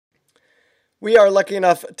We are lucky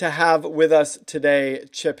enough to have with us today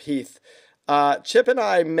Chip Heath. Chip and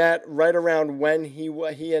I met right around when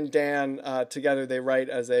he and Dan together, they write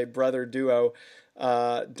as a brother duo,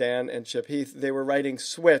 Dan and Chip Heath. They were writing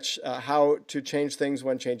Switch, How to Change Things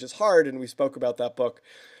When Change is Hard, and we spoke about that book.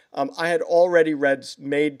 I had already read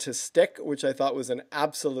Made to Stick, which I thought was an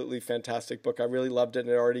absolutely fantastic book. I really loved it and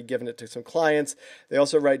had already given it to some clients. They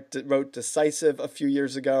also wrote Decisive a few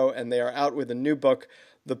years ago, and they are out with a new book,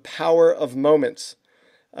 The Power of Moments,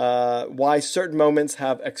 Why Certain Moments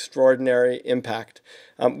Have Extraordinary Impact.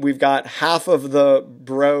 We've got half of the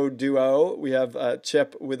bro duo. We have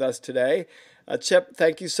Chip with us today. Chip,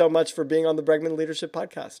 thank you so much for being on the Bregman Leadership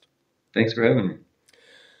Podcast. Thanks for having me.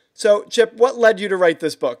 So, Chip, what led you to write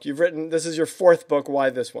this book? This is your fourth book. Why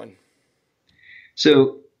this one?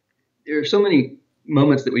 So there are so many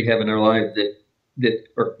moments that we have in our life that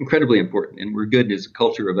are incredibly important. And we're good as a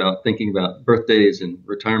culture about thinking about birthdays and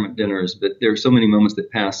retirement dinners, but there are so many moments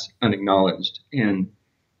that pass unacknowledged. And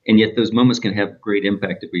yet those moments can have great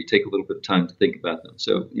impact if we take a little bit of time to think about them.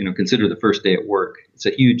 So, consider the first day at work. It's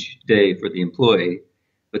a huge day for the employee.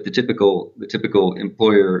 But the typical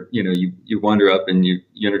employer, you wander up and you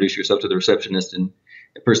introduce yourself to the receptionist, and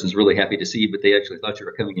the person's really happy to see you, but they actually thought you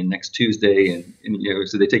were coming in next Tuesday, and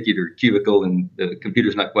so they take you to your cubicle, and the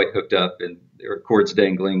computer's not quite hooked up, and there are cords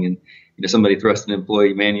dangling, and somebody thrusts an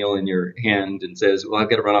employee manual in your hand and says, "Well, I've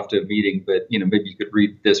got to run off to a meeting, but maybe you could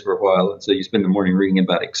read this for a while." And so you spend the morning reading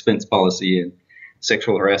about expense policy and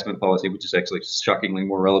sexual harassment policy, which is actually shockingly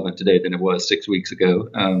more relevant today than it was 6 weeks ago.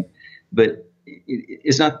 But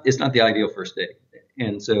it's not the ideal first day.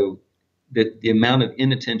 And so the amount of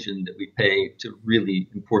inattention that we pay to really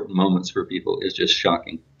important moments for people is just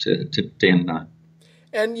shocking to Dan and I.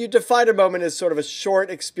 And you define a moment as sort of a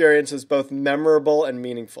short experience as both memorable and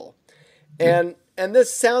meaningful. And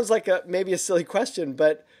this sounds like maybe a silly question,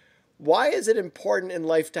 but why is it important in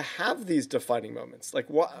life to have these defining moments? Like,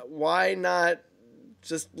 why not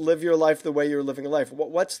just live your life the way you're living a life?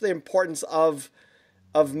 What's the importance of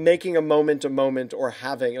making a moment or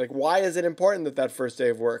having, like, why is it important that first day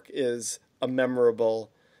of work is a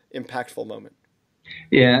memorable, impactful moment?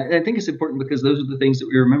 Yeah, I think it's important because those are the things that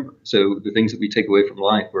we remember. So the things that we take away from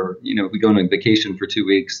life, where, if we go on a vacation for 2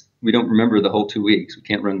 weeks, we don't remember the whole 2 weeks. We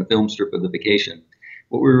can't run the film strip of the vacation.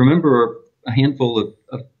 What we remember are a handful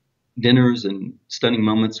of dinners and stunning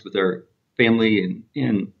moments with our family,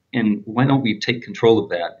 and why don't we take control of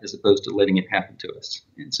that as opposed to letting it happen to us?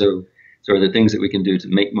 And so are there things that we can do to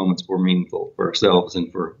make moments more meaningful for ourselves and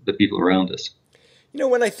for the people around us?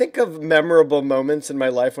 When I think of memorable moments in my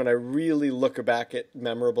life, when I really look back at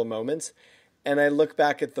memorable moments, and I look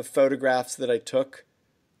back at the photographs that I took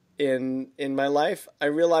in my life, I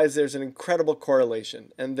realize there's an incredible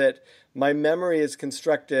correlation, and that my memory is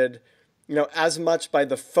constructed, as much by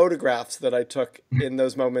the photographs that I took in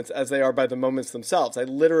those moments as they are by the moments themselves. I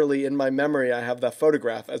literally, in my memory, I have that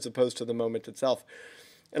photograph as opposed to the moment itself.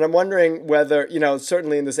 And I'm wondering whether,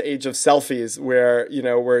 certainly in this age of selfies where,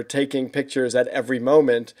 we're taking pictures at every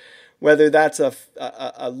moment, whether that's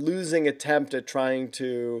a losing attempt at trying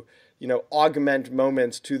to, augment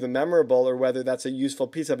moments to the memorable, or whether that's a useful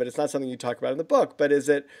piece of it. It's not something you talk about in the book, but is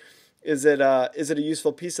it a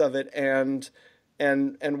useful piece of it? And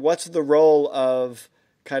what's the role of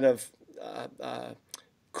kind of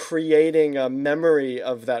creating a memory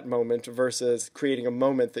of that moment versus creating a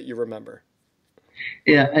moment that you remember?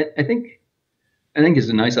 Yeah, I think it's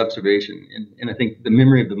a nice observation, and I think the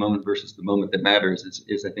memory of the moment versus the moment that matters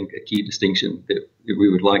is I think a key distinction that we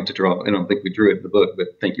would like to draw. I don't think we drew it in the book,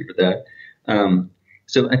 but thank you for that.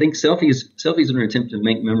 So I think selfies are an attempt to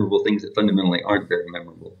make memorable things that fundamentally aren't very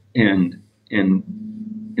memorable, and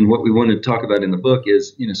what we want to talk about in the book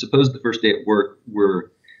is, suppose the first day at work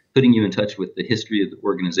we're putting you in touch with the history of the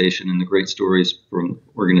organization and the great stories from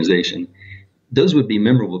the organization. Those would be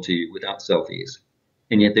memorable to you without selfies.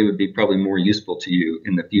 And yet they would be probably more useful to you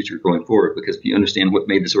in the future going forward, because if you understand what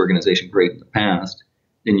made this organization great in the past,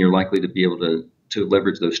 then you're likely to be able to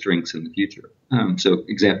leverage those strengths in the future. So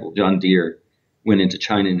example, John Deere went into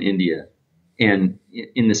China and India. And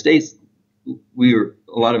in the States, a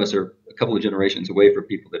lot of us are a couple of generations away from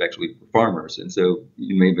people that actually were farmers. And so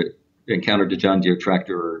you may have encountered a John Deere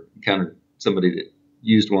tractor or encountered somebody that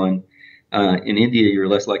used one. In India, you're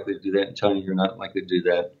less likely to do that. In China, you're not likely to do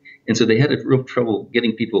that. And so they had a real trouble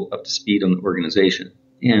getting people up to speed on the organization.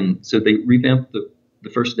 And so they revamped the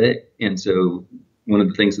first day. And so one of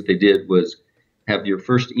the things that they did was have your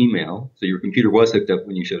first email. So your computer was hooked up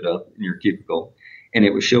when you showed up in your cubicle, and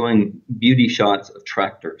it was showing beauty shots of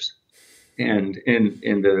tractors. And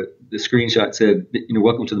the screenshot said,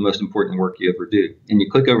 welcome to the most important work you ever do. And you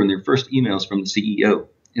click over, and their first emails from the CEO.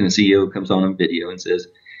 and the CEO comes on video and says,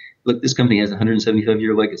 look, this company has a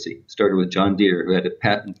 175-year legacy. It started with John Deere, who had a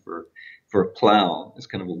patent for a plow. It's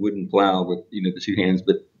kind of a wooden plow with, the two hands,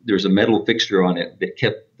 but there's a metal fixture on it that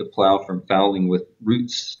kept the plow from fouling with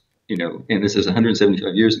roots, and this is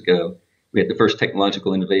 175 years ago. We had the first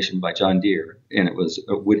technological innovation by John Deere, and it was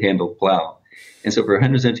a wood-handled plow. And so for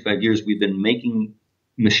 175 years, we've been making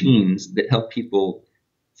machines that help people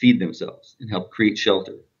feed themselves and help create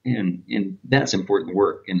shelter. And that's important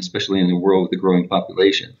work, and especially in a world with a growing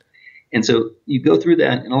population. And so you go through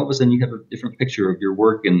that, and all of a sudden you have a different picture of your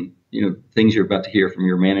work and, things you're about to hear from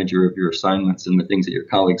your manager of your assignments and the things that your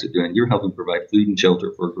colleagues are doing. You're helping provide food and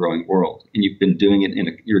shelter for a growing world. And you've been doing it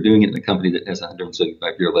you're doing it in a company that has a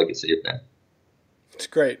 175-year legacy of that. It's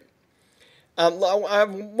great. I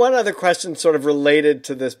have one other question sort of related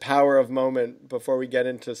to this power of moment before we get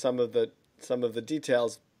into some of the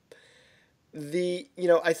details.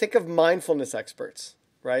 I think of mindfulness experts,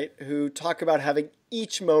 right, who talk about having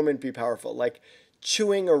each moment be powerful. Like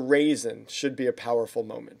chewing a raisin should be a powerful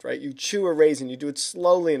moment, right? You chew a raisin, you do it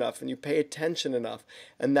slowly enough, and you pay attention enough,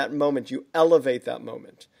 and that moment, you elevate that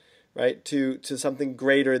moment, right, to something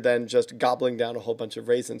greater than just gobbling down a whole bunch of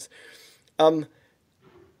raisins.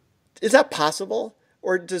 Is that possible?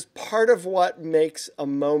 Or does part of what makes a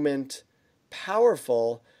moment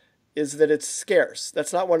powerful is that it's scarce?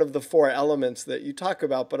 That's not one of the four elements that you talk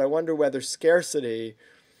about, but I wonder whether scarcity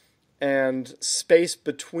and space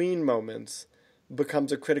between moments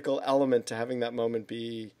becomes a critical element to having that moment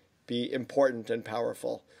be important and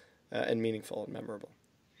powerful and meaningful and memorable.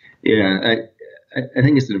 Yeah, I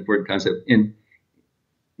think it's an important concept. And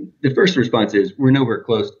the first response is we're nowhere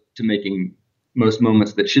close to making most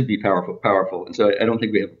moments that should be powerful. And so I don't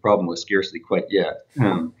think we have a problem with scarcity quite yet.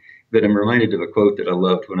 But I'm reminded of a quote that I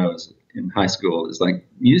loved when I was in high school. It's like,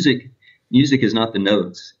 music is not the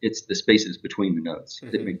notes, it's the spaces between the notes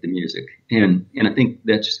that make the music. And I think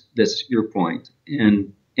that's your point.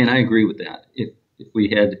 And I agree with that. If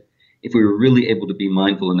we were really able to be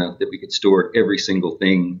mindful enough that we could store every single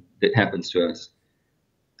thing that happens to us,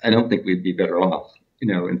 I don't think we'd be better off.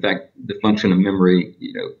 In fact, the function of memory,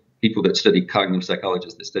 people that study cognitive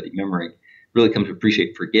psychologists that study memory really come to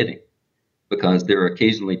appreciate forgetting, because there are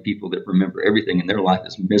occasionally people that remember everything and their life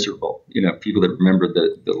is miserable. People that remember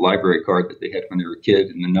the library card that they had when they were a kid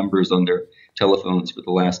and the numbers on their telephones for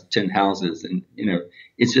the last 10 houses. And,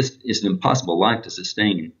 it's an impossible life to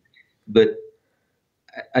sustain. But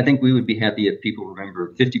I think we would be happy if people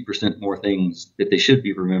remember 50% more things that they should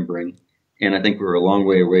be remembering. And I think we're a long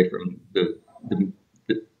way away from the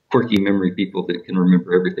quirky memory people that can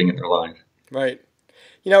remember everything in their life. Right.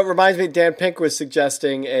 It reminds me, Dan Pink was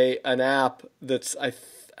suggesting an app that's, I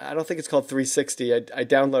don't think it's called 360. I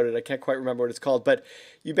downloaded it. I can't quite remember what it's called. But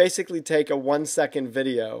you basically take a 1-second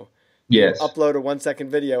video. Yes. Upload a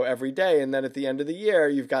 1-second video every day. And then at the end of the year,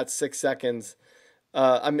 you've got 6 seconds,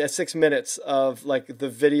 6 minutes of like the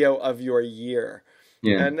video of your year.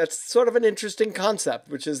 Yeah. And that's sort of an interesting concept,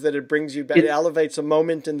 which is that it brings you back, it elevates a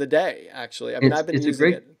moment in the day, actually. I've been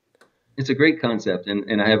using it. It's a great concept,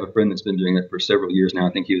 and I have a friend that's been doing it for several years now.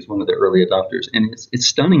 I think he was one of the early adopters, and it's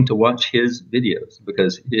stunning to watch his videos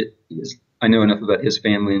because I know enough about his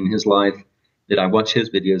family and his life that I watch his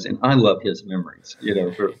videos, and I love his memories.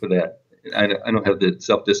 For that, I don't have the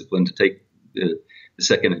self-discipline to take the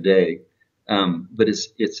second a day, but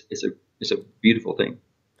it's a beautiful thing.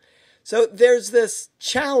 So there's this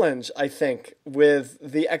challenge, I think, with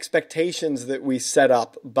the expectations that we set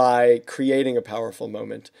up by creating a powerful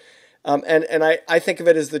moment. And I think of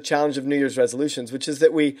it as the challenge of New Year's resolutions, which is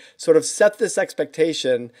that we sort of set this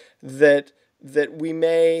expectation that we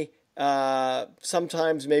may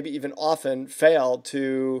sometimes, maybe even often, fail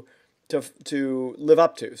to live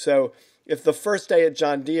up to. So if the first day at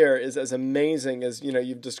John Deere is as amazing as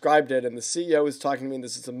you've described it, and the CEO is talking to me, and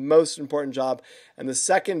this is the most important job, and the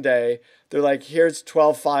second day they're like, here's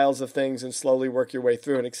 12 files of things and slowly work your way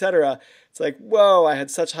through, and etc. It's like, whoa, I had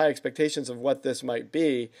such high expectations of what this might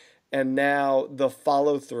be. And now the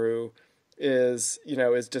follow through is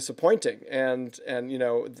disappointing, and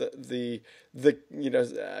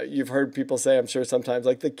you've heard people say, I'm sure sometimes,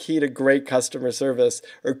 like the key to great customer service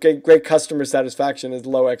or great customer satisfaction is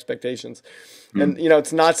low expectations, and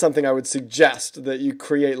it's not something I would suggest that you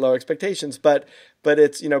create low expectations, but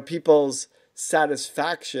it's people's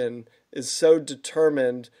satisfaction is so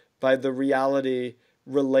determined by the reality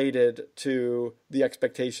related to the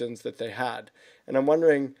expectations that they had, and I'm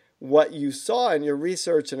wondering what you saw in your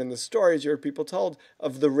research and in the stories your people told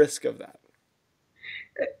of the risk of that.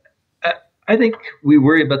 I think we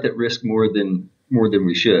worry about that risk more than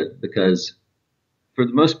we should, because for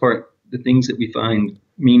the most part, the things that we find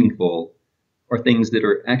meaningful are things that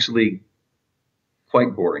are actually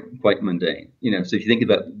quite boring, quite mundane. So if you think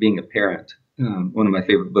about being a parent, one of my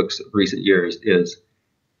favorite books of recent years is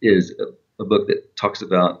a book that talks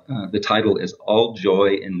about the title is All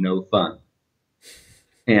Joy and No Fun.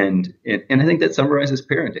 And I think that summarizes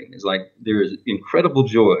parenting. Is like there is incredible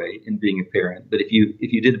joy in being a parent, but if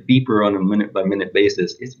you did a beeper on a minute by minute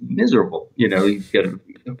basis, it's miserable. You've got to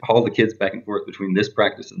haul the kids back and forth between this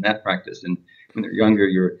practice and that practice, and when they're younger,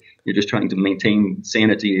 you're just trying to maintain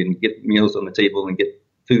sanity and get meals on the table and get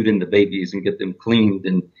food in the babies and get them cleaned,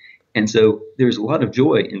 and so there's a lot of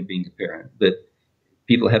joy in being a parent, but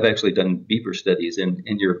people have actually done beeper studies, and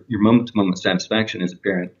your moment to moment satisfaction as a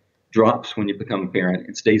parent drops when you become a parent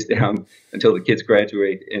and stays down until the kids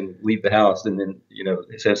graduate and leave the house, and then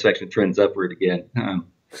satisfaction trends upward again.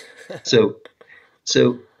 So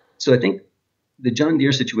I think the John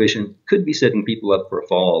Deere situation could be setting people up for a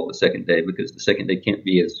fall the second day, because the second day can't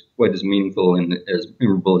be quite as meaningful and as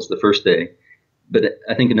memorable as the first day. But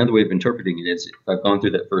I think another way of interpreting it is, if I've gone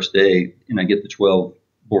through that first day and I get the 12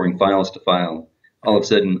 boring files to file, all of a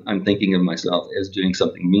sudden I'm thinking of myself as doing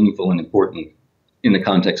something meaningful and important in the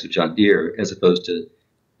context of John Deere, as opposed to,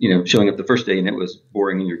 showing up the first day and it was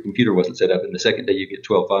boring and your computer wasn't set up, and the second day you get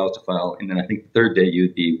 12 files to file, and then I think the third day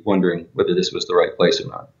you'd be wondering whether this was the right place or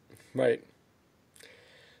not. Right.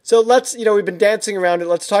 So we've been dancing around it.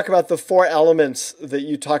 Let's talk about the 4 elements that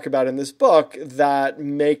you talk about in this book that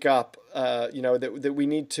make up, that we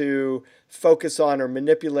need to focus on or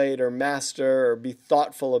manipulate or master or be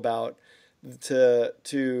thoughtful about to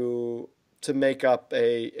make up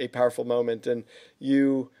a powerful moment. And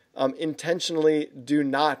you intentionally do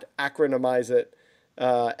not acronymize it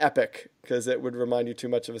EPIC, because it would remind you too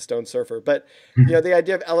much of a stone surfer. But the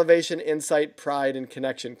idea of elevation, insight, pride, and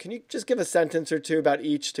connection. Can you just give a sentence or two about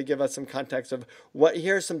each to give us some context of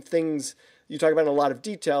here are some things you talk about in a lot of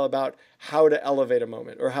detail about how to elevate a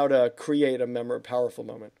moment or how to create a memorable, powerful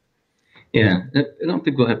moment? Yeah, I don't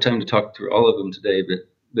think we'll have time to talk through all of them today,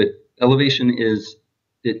 but elevation is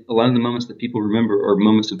a lot of the moments that people remember are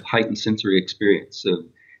moments of heightened sensory experience. So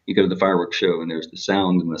you go to the fireworks show and there's the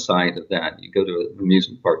sound and the sight of that. You go to an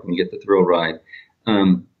amusement park and you get the thrill ride.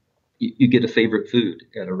 You get a favorite food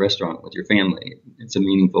at a restaurant with your family. It's a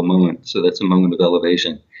meaningful moment. So that's a moment of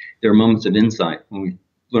elevation. There are moments of insight when we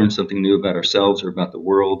learn something new about ourselves or about the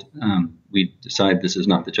world. We decide this is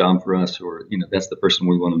not the job for us, or that's the person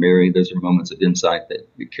we want to marry. Those are moments of insight that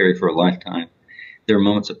we carry for a lifetime. There are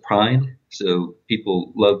moments of pride. So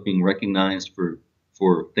people love being recognized for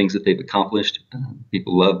things that they've accomplished.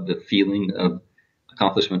 People love the feeling of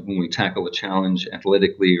accomplishment when we tackle a challenge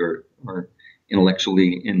athletically or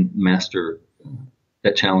intellectually and master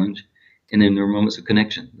that challenge. And then there are moments of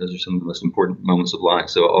connection. Those are some of the most important moments of life.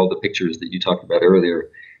 So all the pictures that you talked about earlier,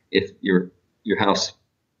 if your house,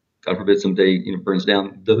 God forbid, someday burns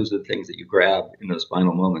down, those are the things that you grab in those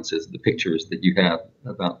final moments, is the pictures that you have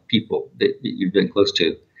about people that you've been close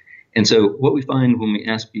to. And so what we find when we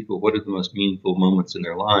ask people what are the most meaningful moments in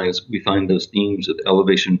their lives, we find those themes of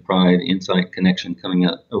elevation, pride, insight, connection coming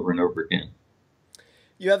out over and over again.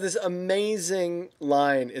 You have this amazing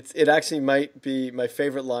line. It actually might be my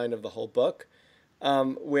favorite line of the whole book,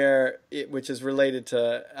 which is related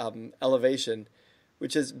to elevation,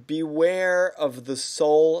 which is beware of the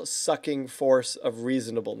soul-sucking force of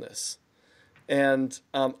reasonableness. And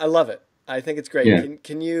I love it. I think it's great. Yeah.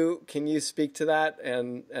 Can you speak to that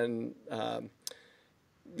and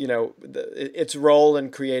its role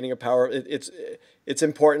in creating its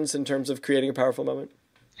importance in terms of creating a powerful moment?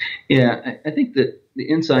 Yeah, I think that the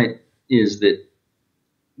insight is that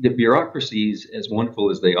the bureaucracies, as wonderful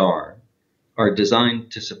as they are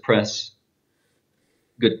designed to suppress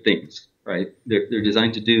good things, right? They're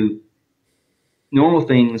designed to do normal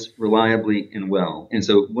things reliably and well. And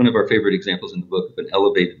so one of our favorite examples in the book of an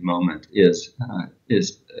elevated moment is a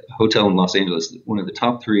hotel in Los Angeles, one of the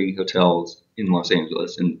top 3 hotels in Los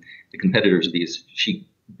Angeles. And the competitors of these chic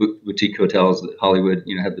boutique hotels that Hollywood,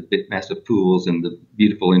 have the big massive pools and the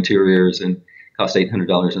beautiful interiors and cost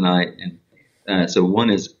 $800 a night. And so one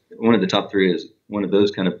of the top 3 is one of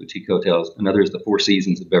those kind of boutique hotels. Another is the Four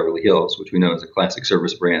Seasons of Beverly Hills, which we know is a classic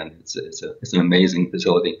service brand. It's an amazing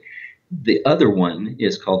facility. The other one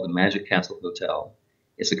is called the Magic Castle Hotel.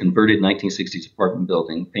 It's a converted 1960s apartment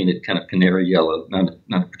building, painted kind of canary yellow, not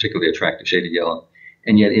a particularly attractive shade of yellow,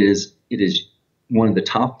 and yet it is one of the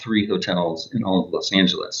top 3 hotels in all of Los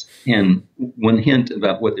Angeles. And one hint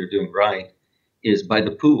about what they're doing right is by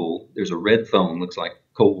the pool, there's a red phone, looks like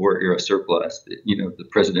Cold War era surplus that the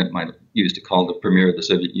president might have used to call the premier of the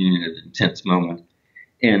Soviet Union at an intense moment.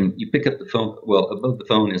 And you pick up the phone. Well, above the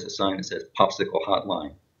phone is a sign that says "Popsicle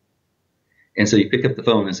Hotline." And so you pick up the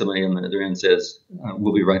phone and somebody on the other end says,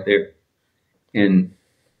 we'll be right there. And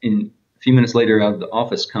a few minutes later, out of the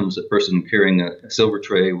office comes a person carrying a silver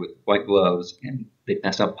tray with white gloves, and they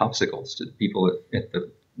pass out popsicles to the people at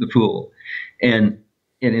the pool. And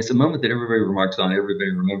it's a moment that everybody remarks on.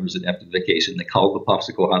 Everybody remembers it after the vacation. They call the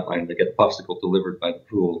popsicle hotline. They get a popsicle delivered by the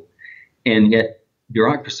pool. And yet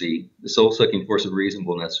bureaucracy, the soul-sucking force of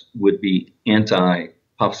reasonableness, would be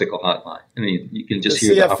anti-popsicle hotline. I mean, you can just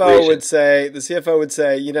hear the operation. The CFO would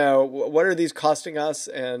say, you know, what are these costing us?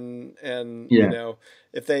 And you know,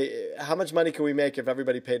 how much money can we make if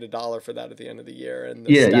everybody paid $1 for that at the end of the year, and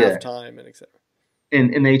the staff time and et cetera.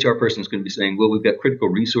 And the HR person is going to be saying, well, we've got critical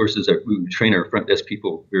resources. We train our front desk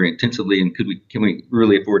people very intensively, and can we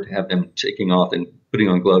really afford to have them taking off and putting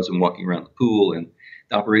on gloves and walking around the pool? And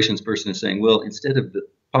the operations person is saying, well, instead of the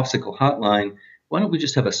popsicle hotline, why don't we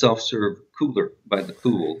just have a self-serve cooler by the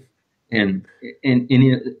pool? And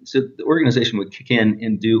so the organization would kick in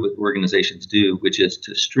and do what organizations do, which is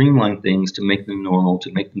to streamline things, to make them normal,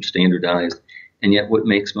 to make them standardized. And yet what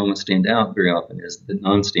makes moments stand out very often is the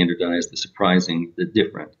non-standardized, the surprising, the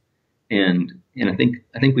different. And I think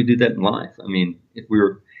we do that in life. I mean, if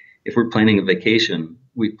we're planning a vacation,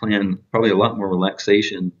 we plan probably a lot more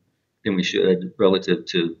relaxation than we should relative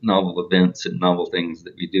to novel events and novel things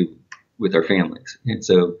that we do with our families. And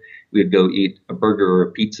so we'd go eat a burger or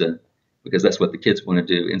a pizza because that's what the kids want to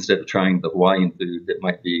do, instead of trying the Hawaiian food that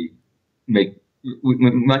we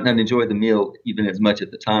might not enjoy the meal even as much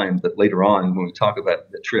at the time, but later on when we talk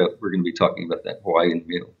about the trip, we're going to be talking about that Hawaiian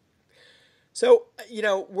meal. So, you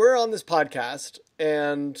know, we're on this podcast,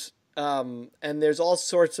 and there's all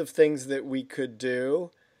sorts of things that we could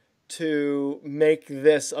do to make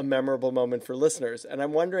this a memorable moment for listeners. And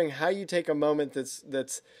I'm wondering how you take a moment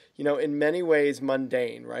that's, you know, in many ways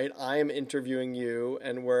mundane, right? I am interviewing you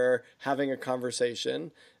and we're having a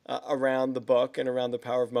conversation around the book and around the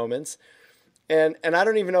power of moments. And I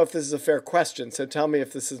don't even know if this is a fair question. So tell me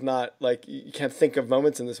if this is not, like, you can't think of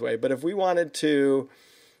moments in this way. But if we wanted to,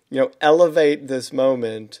 you know, elevate this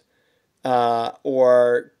moment,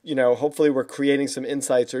 or, you know, hopefully we're creating some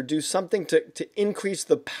insights or do something to increase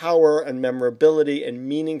the power and memorability and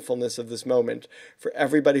meaningfulness of this moment for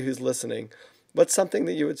everybody who's listening, what's something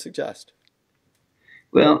that you would suggest?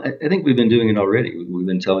 Well, I think we've been doing it already. We've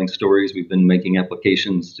been telling stories. We've been making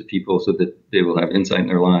applications to people so that they will have insight in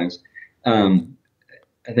their lives. I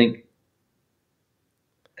think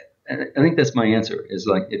that's my answer, is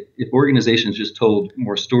like, if organizations just told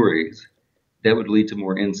more stories, that would lead to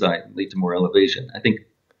more insight and lead to more elevation. I think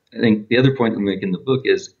the other point we make in the book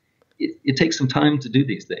is it takes some time to do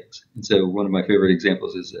these things. And so one of my favorite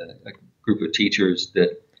examples is a group of teachers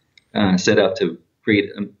that set out to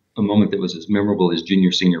create a moment that was as memorable as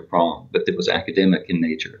junior senior prom, but that was academic in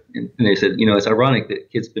nature. And they said, you know, it's ironic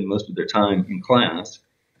that kids spend most of their time in class,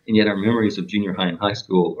 and yet our memories of junior high and high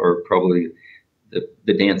school are probably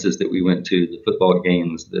the dances that we went to, the football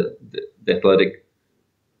games, the athletic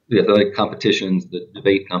competitions, the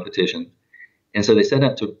debate competitions. And so they set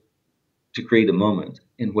out to create a moment.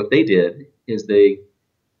 And what they did is they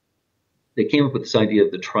came up with this idea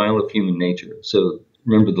of the trial of human nature. So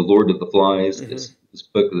remember The Lord of the Flies, mm-hmm. this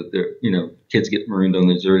book that kids get marooned on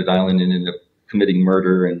the deserted island and end up committing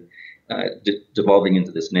murder and devolving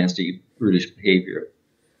into this nasty, brutish behavior.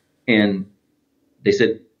 And they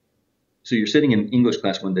said, so you're sitting in English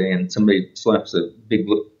class one day and somebody slaps a big,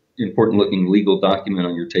 important looking legal document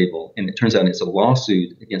on your table. And it turns out it's a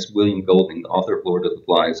lawsuit against William Golding, the author of Lord of the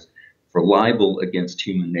Flies, for libel against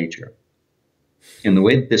human nature. And the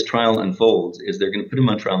way that this trial unfolds is they're going to put him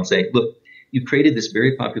on trial and say, look, you created this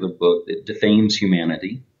very popular book that defames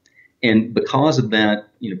humanity. And because of that,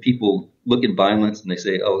 people look at violence and they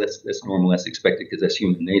say, oh, that's normal, that's expected because that's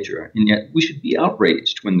human nature. And yet we should be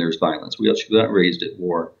outraged when there's violence. We should be outraged at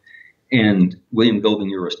war. And William Golding,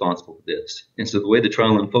 you're responsible for this. And so the way the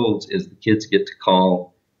trial unfolds is the kids get to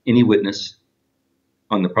call any witness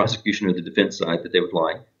on the prosecution or the defense side that they would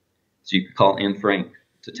like. So you could call Anne Frank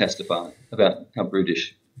to testify about how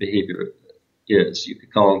brutish behavior is. You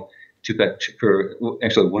could call Tupac Shakur.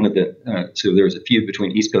 Actually, so there was a feud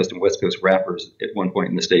between East Coast and West Coast rappers at one point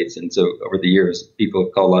in the States. And so over the years, people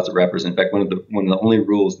have called lots of rappers. In fact, one of the only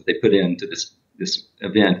rules that they put into this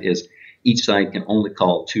event is each side can only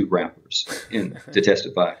call 2 rappers to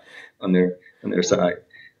testify on their side.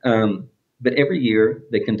 But every year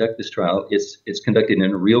they conduct this trial. It's conducted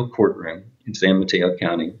in a real courtroom in San Mateo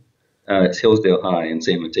County. It's Hillsdale High in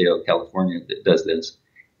San Mateo, California, that does this.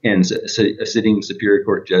 And a sitting Superior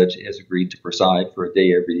Court judge has agreed to preside for a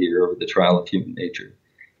day every year over the trial of human nature.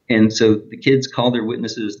 And so the kids called their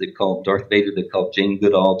witnesses. They called Darth Vader. They called Jane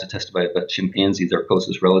Goodall to testify about chimpanzees, their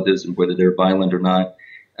closest relatives, and whether they're violent or not.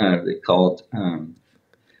 They called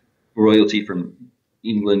royalty from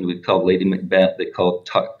England. We called Lady Macbeth. They called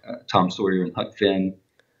Tom Sawyer and Huck Finn.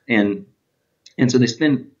 And so they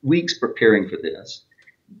spend weeks preparing for this.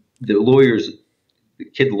 The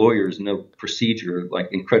kid lawyers know procedure like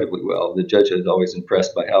incredibly well. The judge is always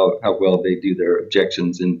impressed by how well they do their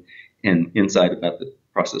objections and insight about the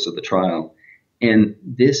process of the trial. And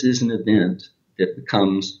this is an event that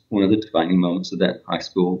becomes one of the defining moments of that high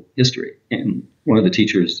school history. And one of the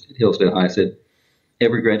teachers at Hillsdale High said,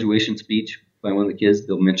 every graduation speech by one of the kids,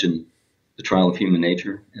 they'll mention the trial of human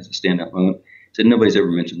nature as a standout moment. Said nobody's ever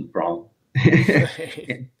mentioned the prom.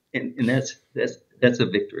 and that's a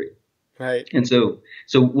victory. Right. And so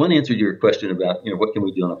one answer to your question about, what can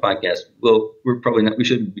we do on a podcast? Well, we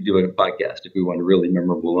shouldn't be doing a podcast if we want a really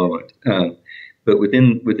memorable moment. But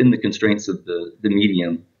within the constraints of the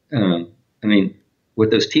medium, what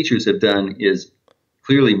those teachers have done is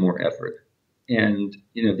clearly more effort. And,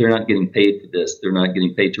 they're not getting paid for this. They're not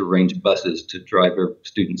getting paid to arrange buses to drive their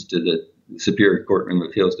students to the Superior Courtroom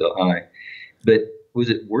of Hillsdale High. But was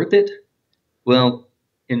it worth it? Well,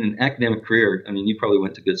 in an academic career, you probably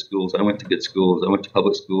went to good schools. I went to good schools. I went to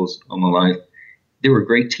public schools all my life. There were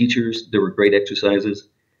great teachers. There were great exercises.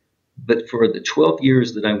 But for the 12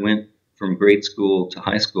 years that I went from grade school to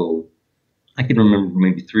high school, I can remember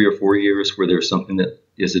maybe 3 or 4 years where there's something that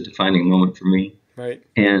is a defining moment for me. Right.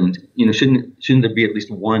 And, shouldn't there be at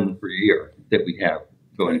least one per year that we have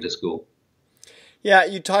going to school? Yeah,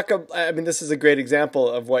 this is a great example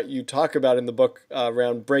of what you talk about in the book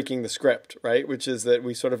around breaking the script, right? Which is that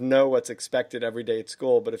we sort of know what's expected every day at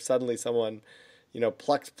school, but if suddenly someone,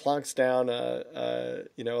 plonks down a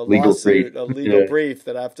lawsuit, a legal brief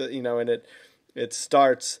that have to, and it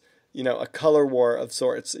starts, a color war of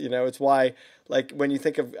sorts. It's why, like, when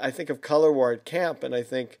I think of color war at camp, and I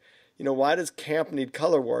think, why does camp need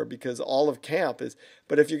color war? Because all of camp is,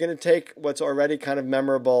 but if you're going to take what's already kind of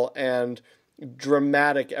memorable and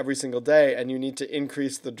dramatic every single day, and you need to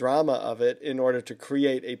increase the drama of it in order to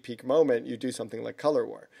create a peak moment, you do something like color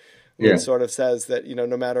war. It sort of says that,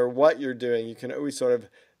 no matter what you're doing, you can always sort of,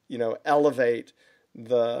 elevate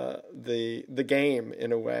the game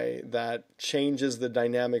in a way that changes the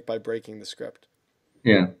dynamic by breaking the script.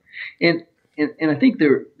 Yeah. And I think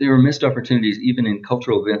there are missed opportunities even in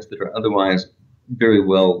cultural events that are otherwise very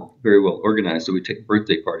well organized. So we take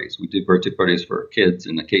birthday parties. We do birthday parties for our kids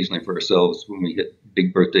and occasionally for ourselves when we get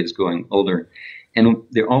big birthdays going older. And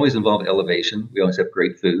they always involve elevation. We always have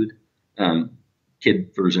great food.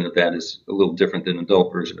 Kid version of that is a little different than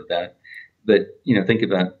adult version of that. But, think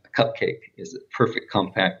about a cupcake is a perfect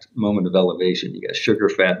compact moment of elevation. You got sugar,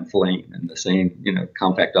 fat, and flame in the same,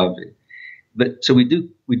 compact object. But so we do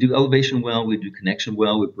elevation well. We do connection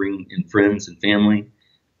well. We bring in friends and family.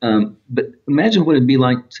 But imagine what it'd be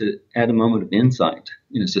like to add a moment of insight.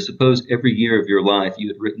 So suppose every year of your life you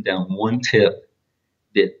had written down one tip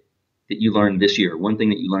that you learned this year, one thing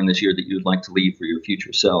that you learned this year that you would like to leave for your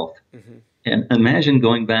future self. Mm-hmm. And imagine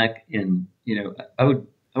going back and, I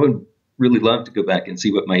would really love to go back and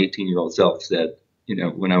see what my 18-year-old self said,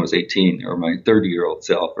 when I was 18, or my 30-year-old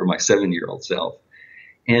self, or my 7-year-old self.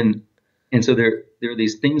 And so there are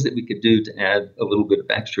these things that we could do to add a little bit of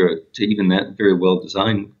extra to even that very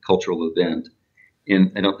well-designed cultural event.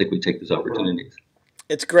 And I don't think we take those opportunities.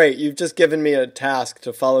 It's great. You've just given me a task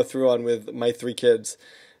to follow through on with my 3 kids.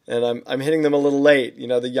 And I'm hitting them a little late.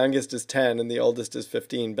 The youngest is 10 and the oldest is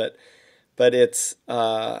 15. But it's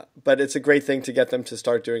a great thing to get them to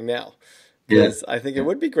start doing now. Because I think it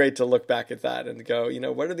would be great to look back at that and go,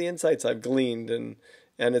 what are the insights I've gleaned? And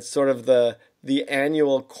it's sort of the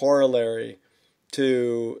annual corollary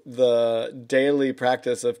to the daily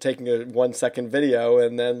practice of taking a 1-second video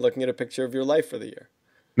and then looking at a picture of your life for the year.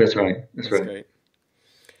 That's right. That's right. Great.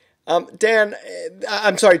 Dan,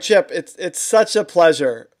 I'm sorry, Chip. It's such a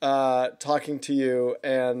pleasure talking to you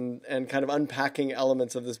and kind of unpacking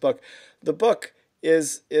elements of this book. The book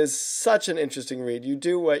is such an interesting read. You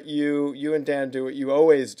do what you and Dan do what you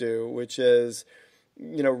always do, which is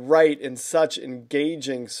write in such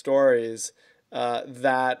engaging stories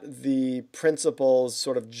that the principles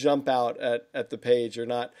sort of jump out at the page. You're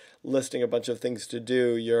not listing a bunch of things to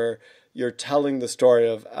do. You're telling the story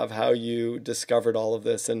of how you discovered all of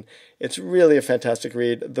this. And it's really a fantastic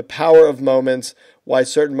read. The Power of Moments, Why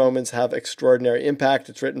Certain Moments Have Extraordinary Impact.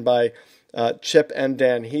 It's written by Chip and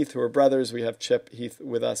Dan Heath, who are brothers. We have Chip Heath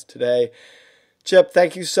with us today. Chip,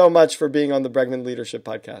 thank you so much for being on the Bregman Leadership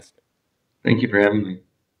Podcast. Thank you for having me.